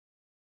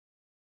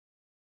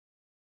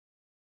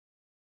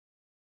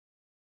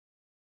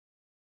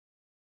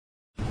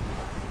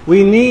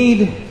We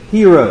need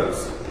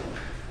heroes.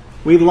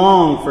 We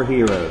long for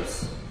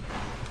heroes.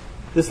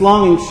 This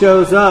longing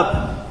shows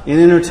up in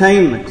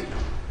entertainment,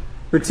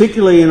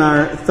 particularly in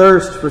our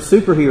thirst for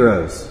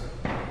superheroes.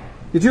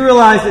 Did you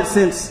realize that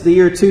since the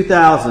year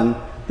 2000,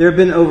 there have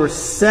been over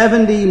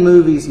 70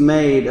 movies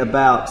made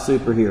about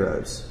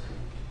superheroes?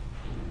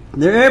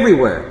 They're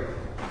everywhere,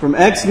 from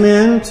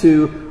X-Men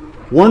to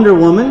Wonder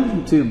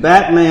Woman to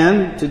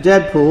Batman to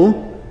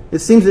Deadpool. It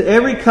seems that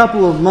every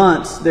couple of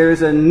months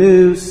there's a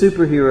new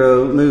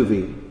superhero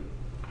movie.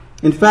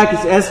 In fact,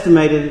 it's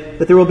estimated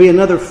that there will be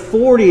another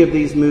 40 of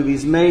these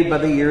movies made by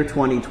the year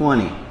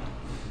 2020.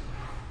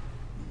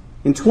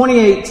 In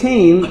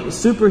 2018, the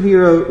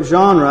superhero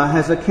genre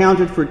has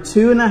accounted for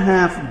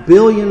 $2.5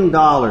 billion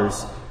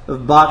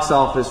of box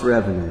office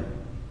revenue.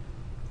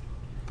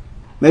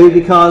 Maybe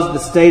because of the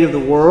state of the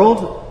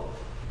world,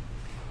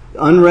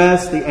 the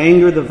unrest, the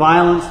anger, the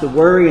violence, the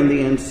worry, and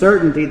the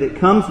uncertainty that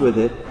comes with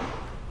it,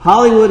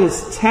 Hollywood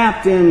has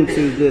tapped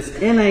into this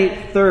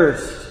innate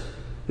thirst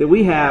that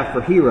we have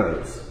for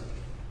heroes.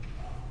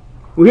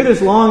 We hear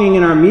this longing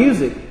in our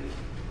music.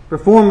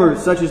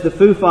 Performers such as the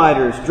Foo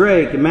Fighters,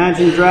 Drake,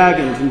 Imagine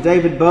Dragons, and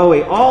David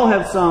Bowie all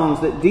have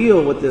songs that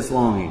deal with this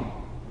longing.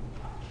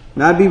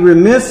 And I'd be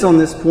remiss on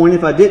this point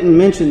if I didn't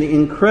mention the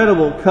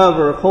incredible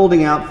cover of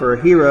Holding Out for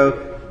a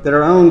Hero that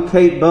our own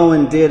Kate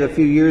Bowen did a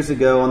few years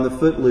ago on the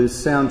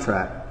Footloose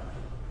soundtrack.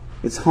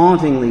 It's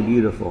hauntingly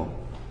beautiful.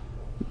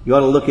 You ought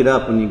to look it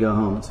up when you go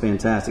home. It's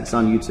fantastic. It's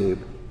on YouTube.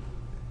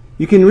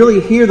 You can really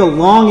hear the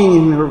longing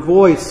in her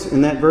voice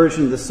in that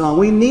version of the song.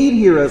 We need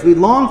heroes. We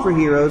long for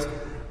heroes,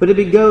 but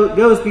it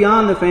goes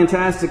beyond the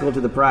fantastical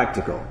to the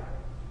practical.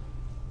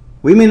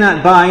 We may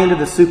not buy into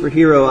the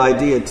superhero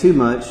idea too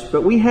much,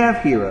 but we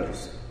have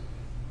heroes.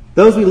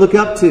 Those we look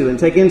up to and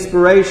take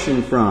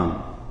inspiration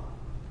from.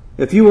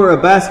 If you were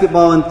a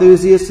basketball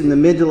enthusiast in the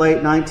mid to late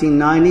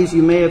 1990s,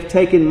 you may have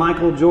taken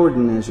Michael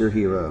Jordan as your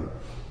hero.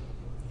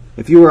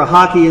 If you were a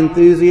hockey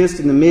enthusiast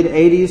in the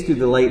mid-'80s through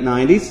the late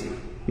 90s,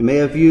 you may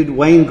have viewed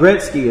Wayne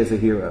Gretzky as a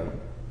hero.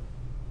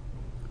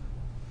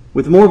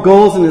 With more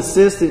goals and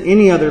assists than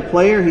any other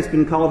player, he's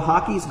been called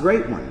hockey's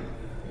great one.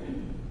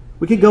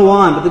 We could go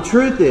on, but the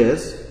truth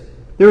is,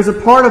 there is a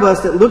part of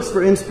us that looks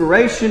for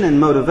inspiration and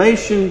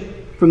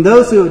motivation from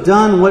those who have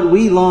done what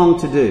we long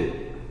to do.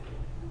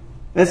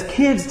 As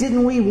kids,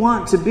 didn't we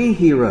want to be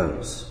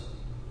heroes?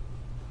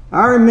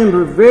 I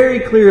remember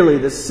very clearly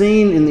the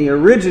scene in the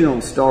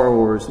original Star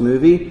Wars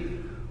movie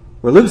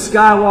where Luke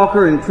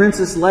Skywalker and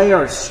Princess Leia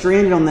are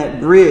stranded on that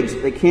bridge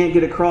that they can't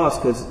get across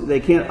because they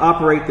can't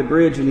operate the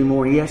bridge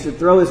anymore. He has to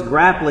throw his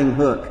grappling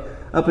hook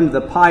up into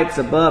the pipes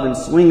above and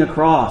swing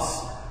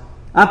across.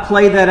 I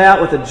played that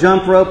out with a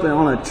jump rope and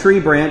on a tree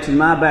branch in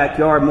my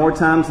backyard more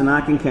times than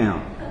I can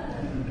count.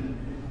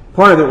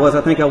 Part of it was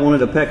I think I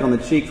wanted a peck on the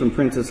cheek from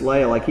Princess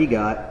Leia like he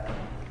got.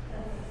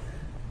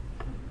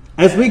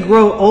 As we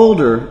grow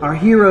older, our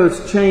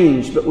heroes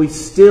change, but we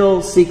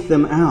still seek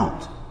them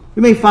out.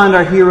 We may find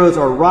our heroes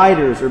are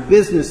writers or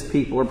business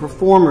people or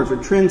performers or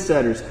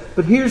trendsetters,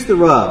 but here's the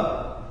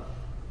rub.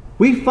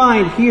 We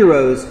find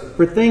heroes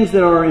for things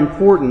that are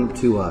important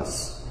to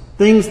us,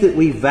 things that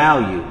we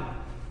value.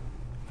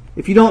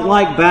 If you don't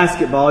like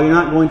basketball, you're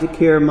not going to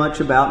care much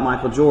about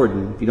Michael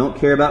Jordan. If you don't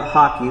care about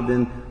hockey,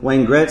 then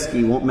Wayne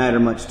Gretzky won't matter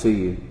much to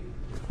you.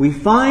 We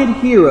find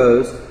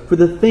heroes for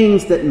the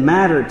things that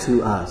matter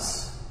to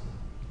us.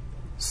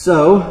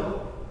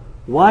 So,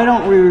 why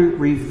don't we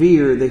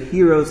revere the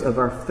heroes of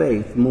our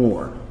faith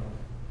more?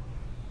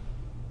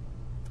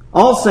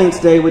 All Saints'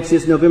 Day, which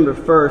is November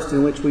 1st,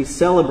 and which we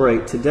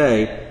celebrate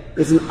today,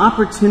 is an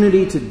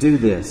opportunity to do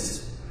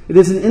this. It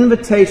is an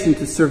invitation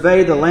to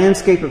survey the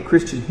landscape of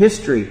Christian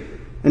history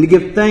and to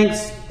give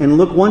thanks and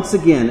look once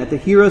again at the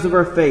heroes of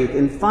our faith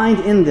and find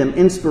in them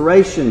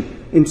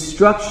inspiration,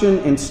 instruction,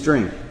 and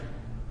strength.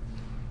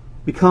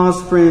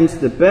 Because, friends,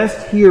 the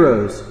best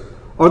heroes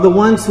are the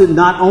ones who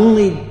not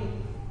only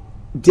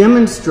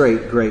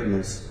demonstrate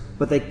greatness,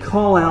 but they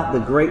call out the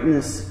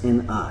greatness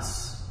in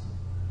us.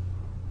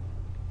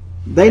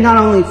 They not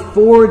only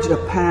forge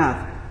a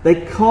path,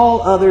 they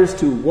call others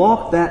to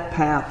walk that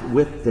path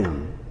with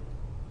them.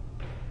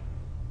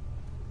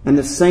 And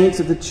the saints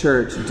of the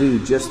church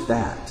do just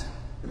that.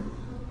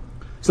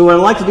 So what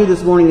I'd like to do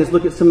this morning is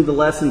look at some of the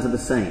lessons of the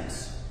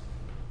saints.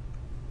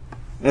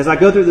 As I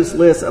go through this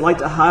list, I'd like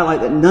to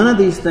highlight that none of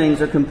these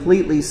things are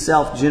completely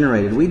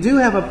self-generated. We do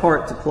have a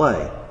part to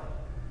play.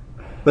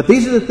 But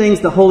these are the things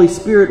the Holy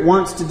Spirit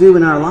wants to do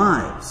in our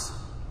lives.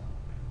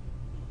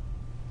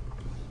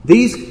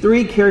 These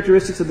three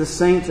characteristics of the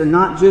saints are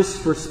not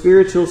just for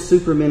spiritual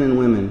supermen and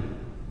women,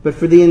 but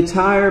for the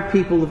entire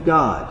people of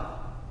God.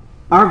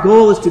 Our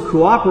goal is to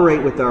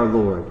cooperate with our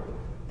Lord,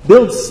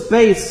 build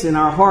space in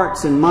our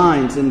hearts and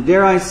minds, and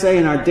dare I say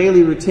in our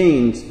daily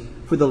routines,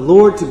 for the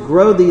Lord to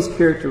grow these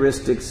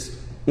characteristics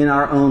in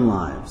our own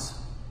lives.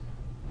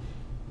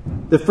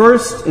 The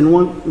first and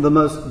one of the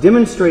most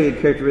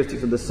demonstrated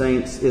characteristics of the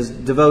saints is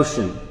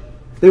devotion.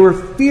 They were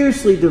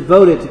fiercely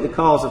devoted to the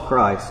cause of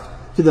Christ,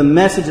 to the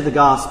message of the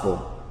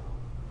gospel.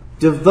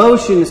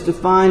 Devotion is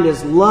defined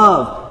as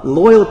love,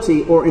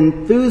 loyalty, or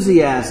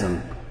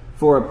enthusiasm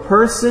for a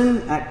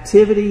person,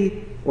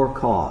 activity, or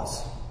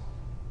cause.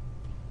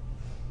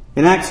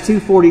 In Acts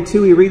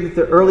 2:42, we read that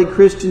the early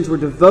Christians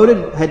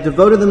had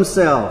devoted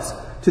themselves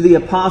to the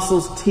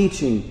apostles'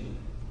 teaching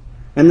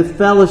and the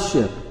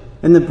fellowship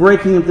and the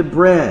breaking of the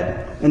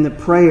bread and the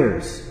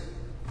prayers.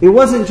 It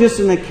wasn't just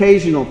an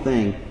occasional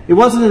thing. It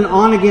wasn't an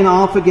on-again,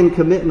 off-again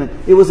commitment.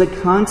 It was a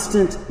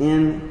constant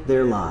in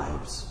their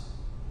lives.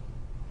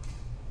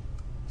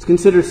 Let's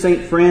consider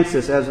St.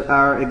 Francis as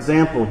our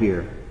example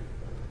here.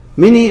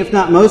 Many, if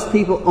not most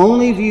people,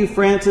 only view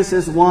Francis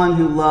as one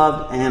who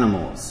loved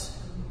animals.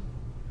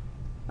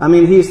 I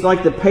mean, he's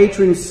like the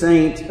patron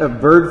saint of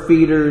bird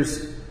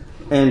feeders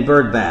and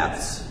bird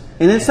baths.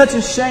 And it's such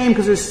a shame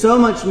because there's so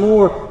much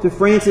more to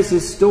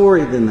Francis's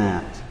story than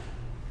that.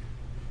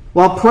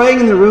 While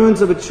praying in the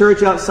ruins of a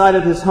church outside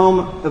of his home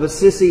of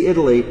Assisi,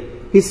 Italy,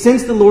 he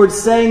sensed the Lord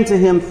saying to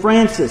him,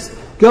 "Francis,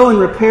 go and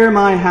repair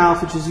my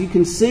house, which as you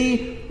can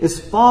see is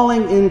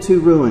falling into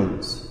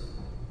ruins."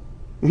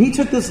 And he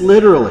took this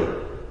literally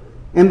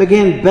and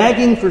began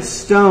begging for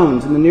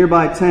stones in the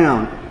nearby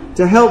town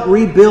to help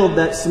rebuild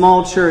that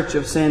small church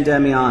of San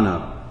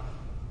Damiano.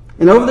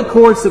 And over the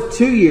course of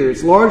 2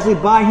 years, largely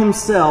by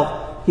himself,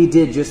 he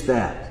did just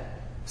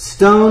that.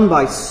 Stone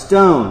by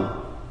stone,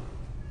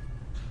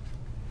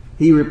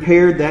 he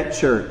repaired that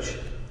church.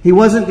 He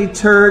wasn't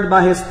deterred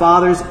by his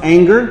father's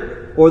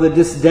anger or the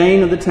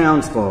disdain of the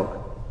townsfolk.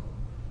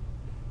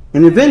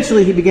 And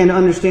eventually he began to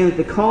understand that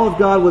the call of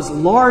God was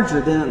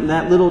larger than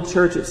that little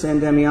church at San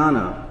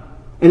Damiano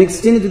and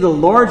extended to the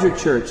larger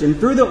church. And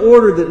through the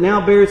order that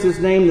now bears his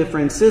name, the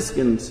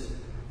Franciscans,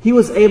 he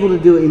was able to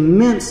do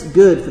immense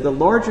good for the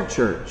larger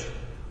church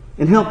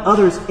and help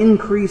others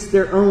increase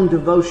their own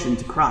devotion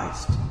to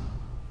Christ.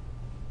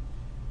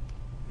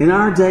 In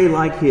our day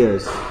like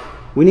his,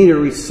 we need a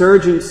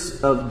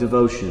resurgence of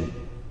devotion.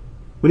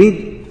 We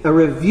need a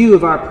review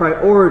of our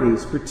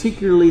priorities,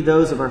 particularly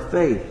those of our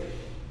faith.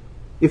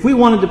 If we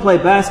wanted to play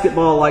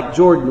basketball like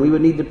Jordan, we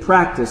would need to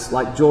practice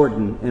like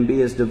Jordan and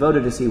be as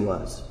devoted as he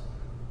was.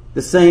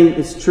 The same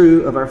is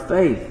true of our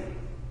faith.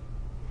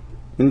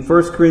 In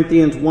 1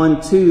 Corinthians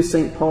 1:2,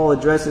 St. Paul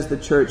addresses the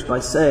church by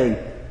saying,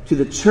 "To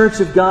the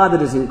church of God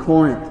that is in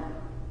Corinth,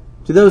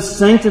 to those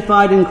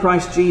sanctified in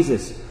Christ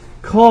Jesus,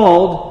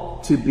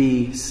 called to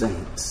be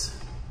saints."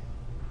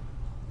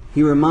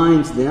 He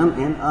reminds them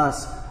and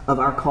us of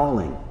our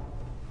calling.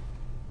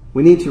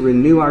 We need to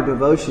renew our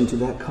devotion to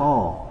that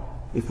call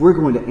if we're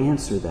going to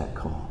answer that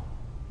call.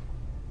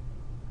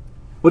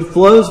 What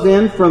flows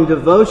then from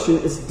devotion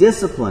is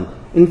discipline.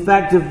 In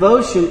fact,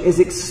 devotion is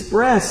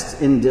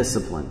expressed in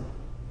discipline.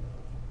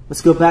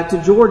 Let's go back to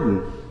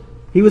Jordan.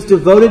 He was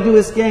devoted to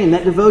his game.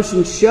 That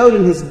devotion showed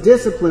in his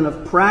discipline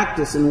of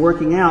practice and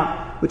working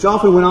out, which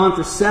often went on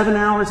for 7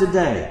 hours a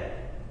day.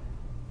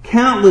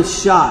 Countless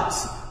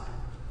shots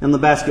on the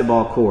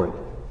basketball court.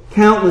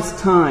 Countless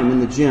time in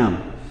the gym.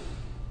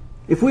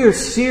 If we are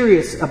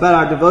serious about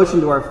our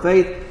devotion to our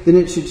faith, then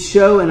it should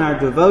show in our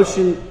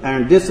devotion,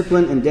 our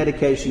discipline, and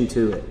dedication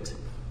to it.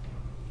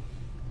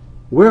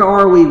 Where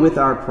are we with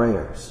our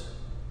prayers?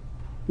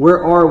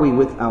 Where are we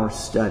with our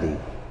study,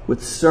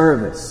 with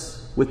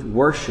service, with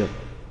worship?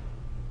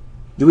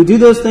 Do we do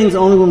those things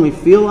only when we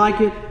feel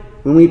like it,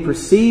 when we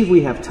perceive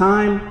we have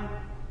time?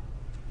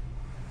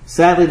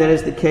 Sadly, that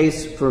is the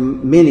case for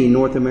many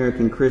North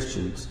American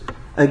Christians.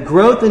 A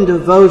growth in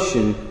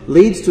devotion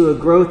leads to a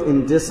growth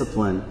in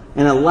discipline,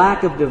 and a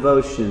lack of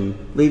devotion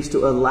leads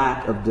to a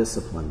lack of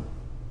discipline.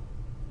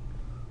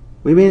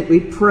 We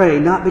pray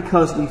not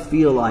because we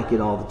feel like it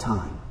all the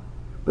time,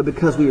 but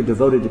because we are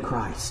devoted to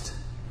Christ.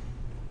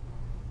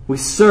 We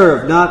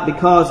serve not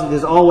because it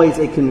is always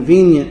a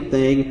convenient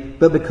thing,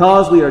 but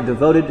because we are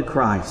devoted to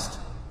Christ.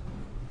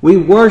 We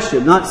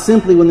worship not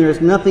simply when there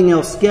is nothing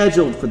else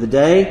scheduled for the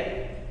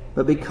day,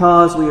 but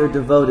because we are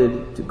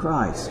devoted to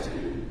Christ.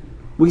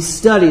 We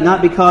study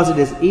not because it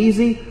is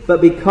easy,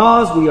 but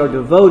because we are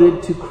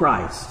devoted to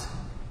Christ.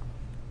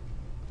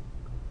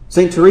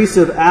 St.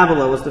 Teresa of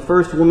Avila was the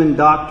first woman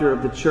doctor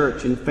of the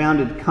church and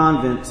founded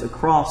convents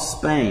across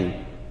Spain.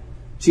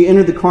 She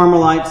entered the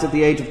Carmelites at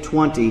the age of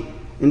 20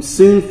 and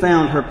soon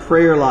found her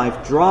prayer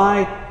life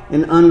dry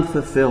and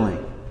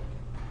unfulfilling.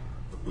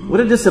 What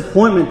a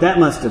disappointment that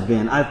must have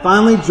been. I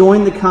finally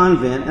joined the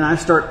convent and I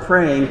start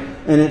praying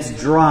and it's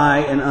dry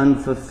and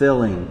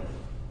unfulfilling.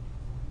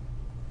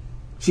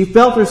 She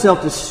felt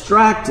herself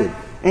distracted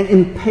and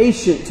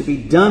impatient to be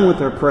done with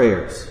her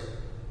prayers.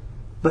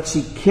 But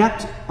she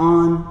kept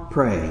on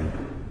praying.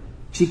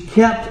 She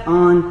kept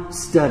on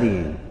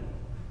studying.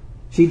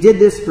 She did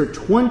this for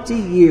 20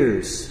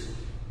 years.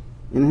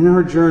 And in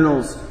her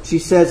journals, she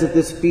says that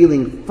this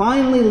feeling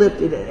finally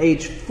lifted at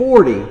age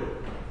 40.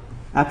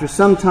 After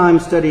some time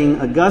studying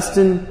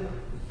Augustine,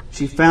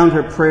 she found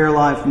her prayer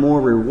life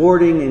more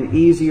rewarding and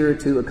easier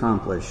to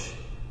accomplish.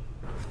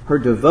 Her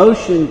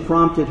devotion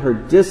prompted her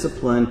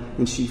discipline,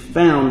 and she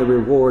found the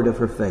reward of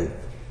her faith.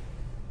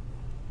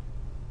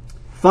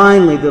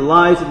 Finally, the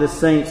lives of the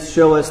saints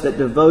show us that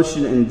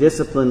devotion and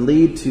discipline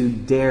lead to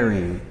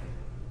daring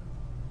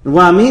And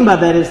what I mean by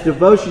that is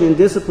devotion and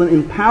discipline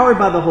empowered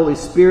by the Holy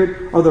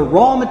Spirit are the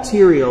raw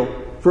material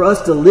for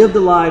us to live the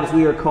lives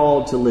we are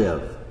called to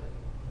live.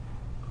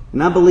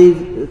 And I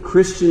believe a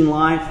Christian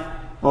life,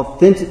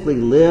 authentically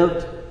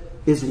lived,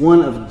 is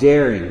one of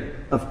daring,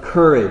 of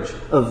courage,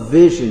 of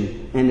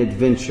vision, and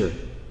adventure.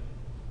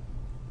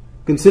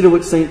 Consider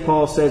what St.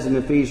 Paul says in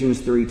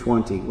Ephesians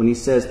 3:20 when he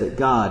says that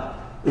God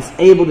is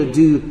able to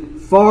do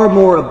far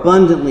more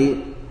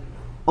abundantly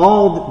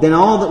than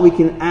all that we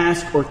can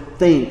ask or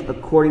think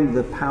according to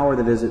the power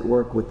that is at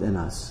work within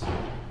us.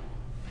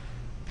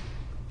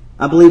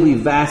 I believe we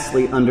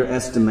vastly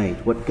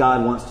underestimate what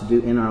God wants to do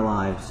in our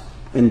lives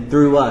and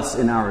through us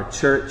in our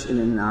church and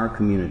in our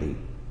community.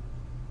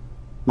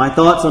 My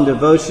thoughts on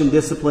devotion,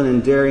 discipline,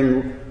 and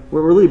daring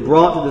were really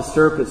brought to the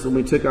surface when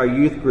we took our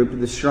youth group to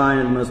the Shrine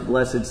of the Most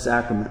Blessed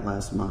Sacrament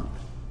last month.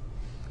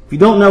 If you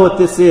don't know what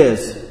this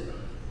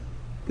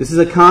is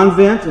a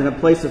convent and a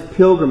place of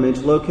pilgrimage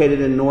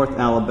located in North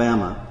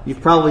Alabama.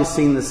 You've probably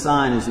seen the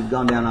sign as you've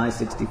gone down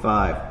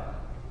I-65.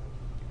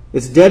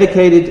 It's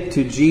dedicated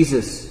to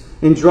Jesus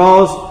and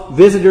draws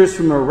visitors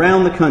from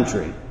around the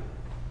country.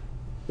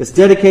 It's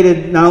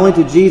dedicated not only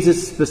to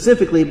Jesus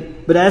specifically,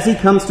 but as he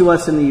comes to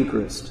us in the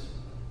Eucharist.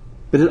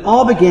 But it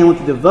all began with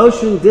the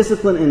devotion,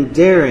 discipline, and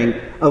daring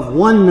of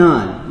one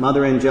nun,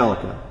 Mother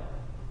Angelica.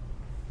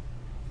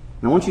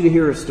 And I want you to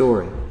hear her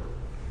story.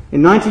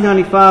 In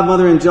 1995,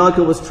 Mother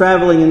Angelica was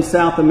traveling in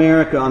South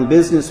America on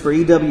business for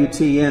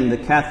EWTN, the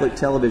Catholic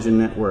television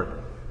network.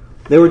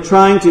 They were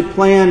trying to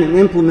plan and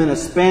implement a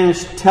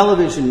Spanish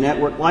television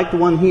network like the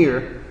one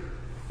here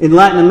in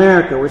Latin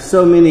America, where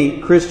so many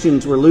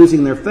Christians were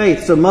losing their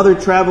faith. So Mother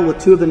traveled with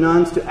two of the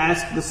nuns to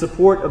ask the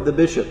support of the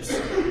bishops.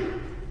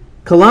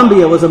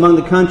 Colombia was among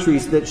the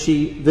countries that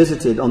she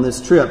visited on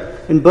this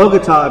trip. In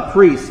Bogota, a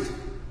priest,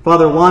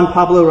 Father Juan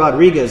Pablo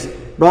Rodriguez,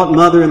 brought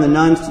Mother and the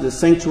nuns to the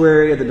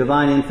sanctuary of the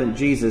Divine Infant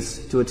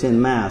Jesus to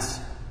attend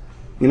Mass.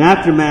 And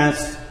after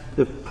Mass,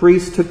 the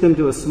priest took them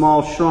to a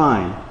small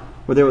shrine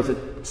where there was a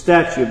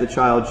statue of the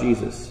child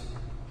Jesus.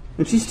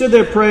 And she stood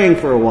there praying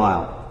for a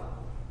while.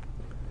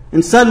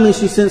 And suddenly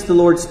she sensed the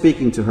Lord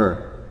speaking to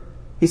her.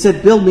 He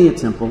said, "Build me a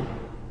temple,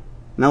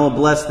 and I will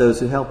bless those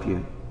who help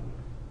you."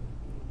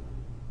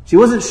 She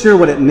wasn't sure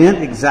what it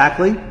meant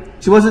exactly.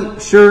 She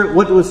wasn't sure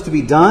what was to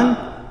be done,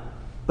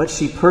 but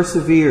she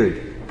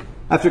persevered.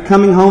 After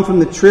coming home from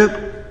the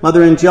trip,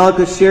 Mother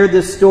Angelica shared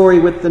this story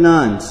with the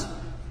nuns,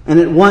 and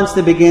at once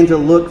they began to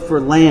look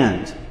for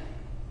land.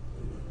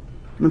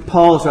 And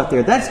Paul's right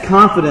there. That's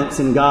confidence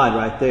in God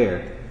right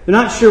there. They're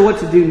not sure what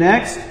to do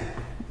next,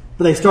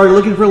 but they started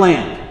looking for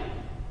land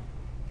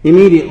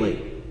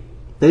immediately.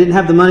 They didn't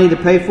have the money to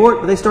pay for it,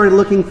 but they started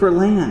looking for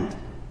land.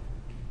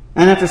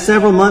 And after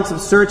several months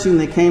of searching,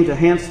 they came to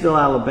Hampsville,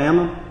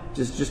 Alabama,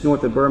 just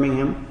north of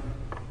Birmingham.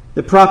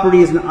 The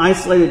property is an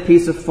isolated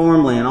piece of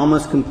farmland,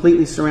 almost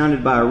completely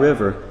surrounded by a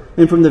river.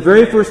 And from the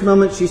very first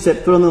moment she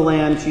set foot on the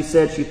land, she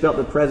said she felt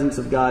the presence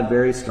of God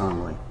very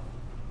strongly.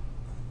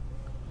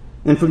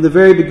 And from the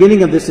very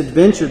beginning of this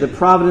adventure, the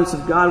providence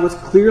of God was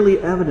clearly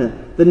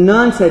evident. The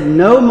nuns had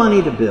no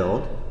money to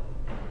build.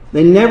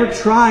 They never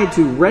tried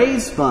to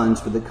raise funds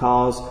for the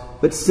cause,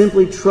 but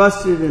simply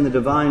trusted in the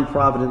divine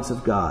providence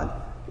of God.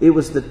 It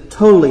was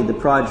totally the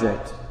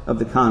project of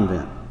the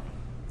convent.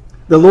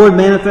 The Lord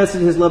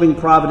manifested his loving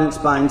providence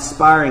by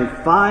inspiring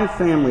 5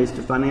 families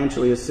to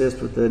financially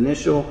assist with the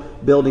initial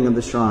building of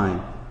the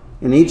shrine.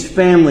 And each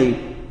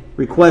family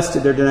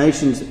requested their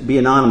donations be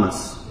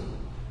anonymous.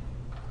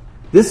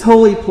 This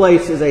holy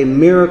place is a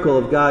miracle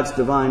of God's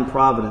divine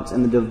providence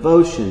and the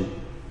devotion,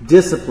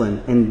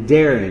 discipline, and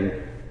daring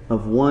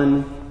of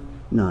one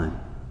nun.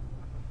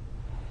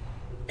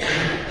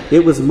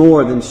 It was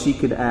more than she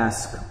could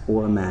ask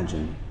or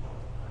imagine.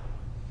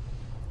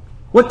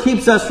 What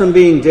keeps us from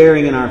being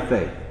daring in our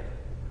faith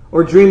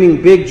or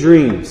dreaming big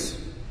dreams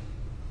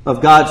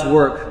of God's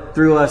work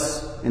through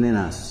us and in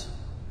us?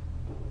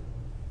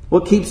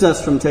 What keeps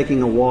us from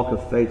taking a walk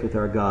of faith with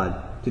our God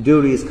to do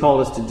what he has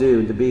called us to do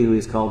and to be who he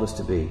has called us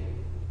to be?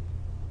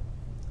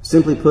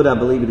 Simply put, I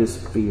believe it is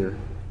fear.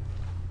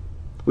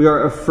 We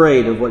are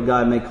afraid of what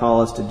God may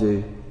call us to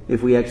do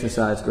if we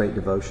exercise great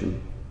devotion.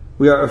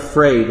 We are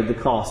afraid of the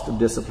cost of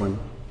discipline.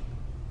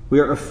 We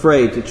are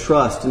afraid to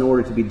trust in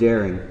order to be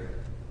daring.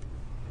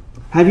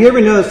 Have you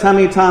ever noticed how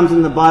many times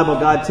in the Bible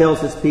God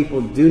tells his people,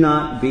 do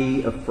not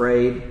be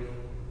afraid?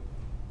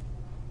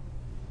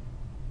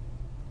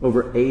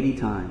 Over 80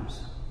 times.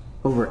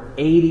 Over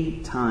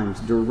 80 times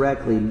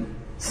directly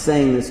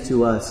saying this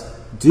to us.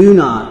 Do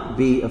not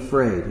be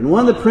afraid. And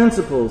one of the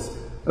principles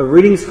of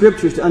reading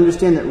scriptures to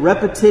understand that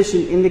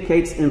repetition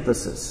indicates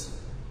emphasis.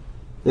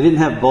 They didn't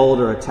have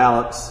bold or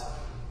italics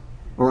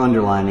or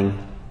underlining.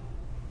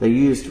 They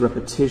used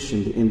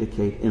repetition to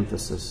indicate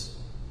emphasis.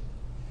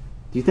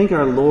 Do you think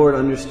our Lord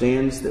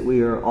understands that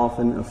we are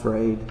often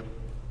afraid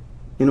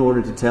in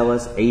order to tell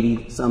us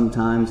 80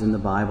 sometimes in the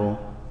Bible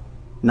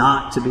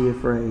not to be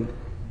afraid?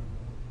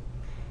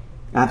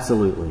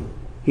 Absolutely.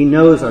 He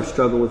knows our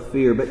struggle with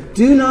fear, but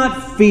do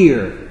not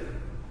fear.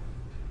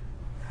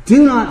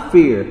 Do not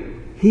fear.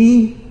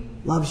 He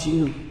loves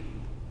you.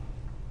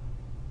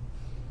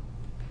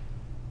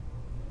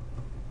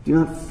 Do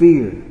not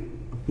fear.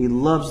 He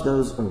loves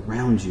those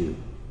around you.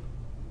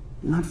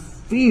 Do not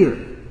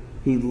fear.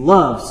 He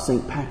loves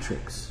St.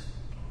 Patrick's.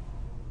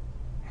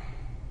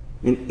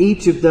 In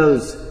each of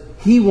those,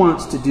 He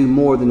wants to do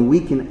more than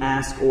we can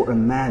ask or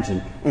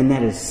imagine. And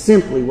that is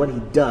simply what He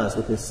does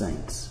with His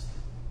saints.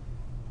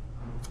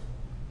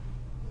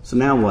 So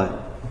now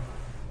what?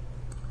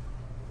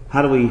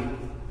 How do we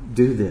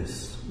do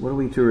this? What are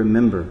we to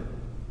remember?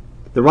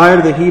 The writer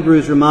of the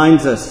Hebrews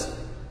reminds us,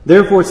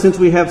 therefore, since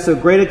we have so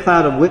great a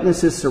cloud of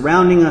witnesses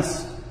surrounding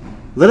us,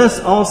 let us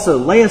also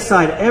lay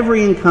aside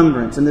every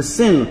encumbrance and the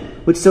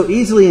sin which so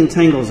easily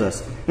entangles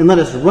us, and let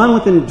us run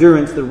with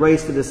endurance the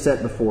race that is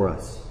set before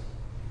us.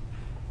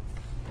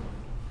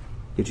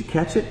 Did you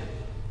catch it?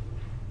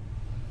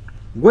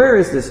 Where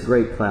is this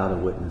great cloud of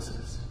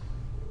witnesses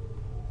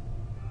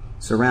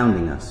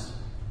surrounding us?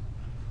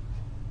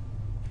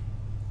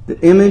 The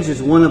image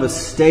is one of a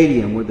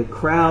stadium where the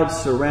crowd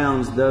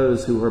surrounds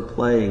those who are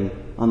playing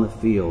on the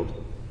field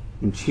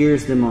and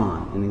cheers them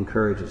on and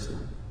encourages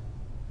them.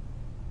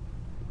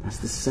 That's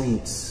the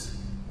saints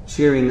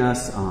cheering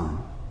us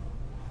on.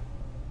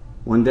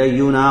 One day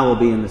you and I will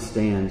be in the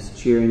stands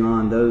cheering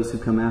on those who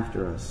come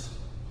after us.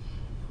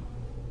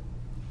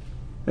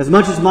 As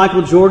much as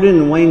Michael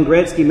Jordan and Wayne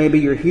Gretzky may be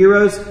your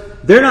heroes,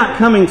 they're not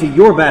coming to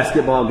your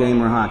basketball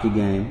game or hockey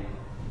game.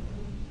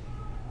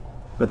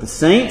 But the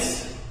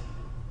saints,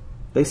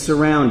 they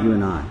surround you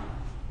and I,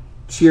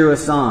 cheer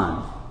us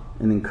on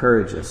and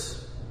encourage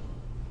us,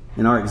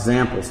 and are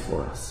examples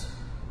for us.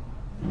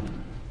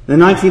 The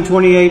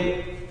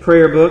 1928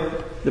 prayer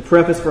book, the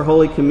preface for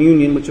Holy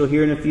Communion, which you'll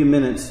hear in a few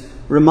minutes,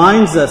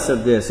 reminds us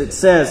of this. It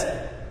says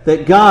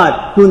that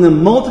God, who in the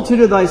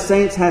multitude of thy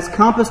saints has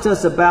compassed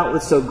us about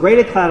with so great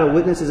a cloud of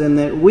witnesses, and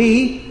that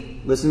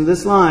we, listen to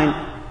this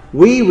line,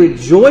 we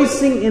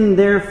rejoicing in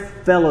their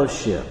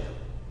fellowship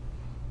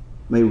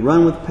may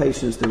run with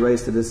patience the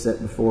race that is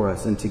set before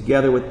us, and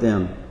together with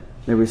them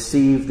may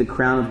receive the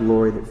crown of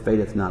glory that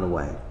fadeth not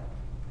away.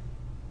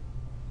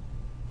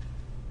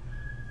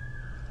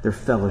 Their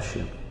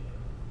fellowship.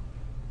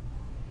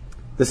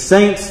 The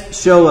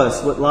saints show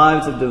us what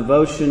lives of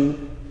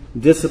devotion,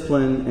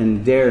 discipline,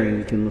 and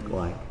daring can look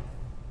like.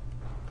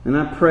 And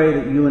I pray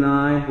that you and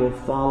I will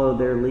follow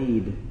their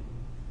lead.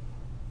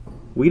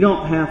 We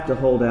don't have to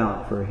hold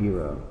out for a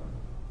hero.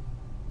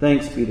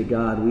 Thanks be to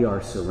God, we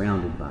are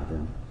surrounded by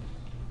them.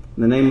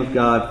 In the name of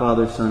God,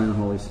 Father, Son, and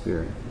Holy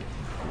Spirit.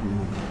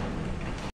 Amen.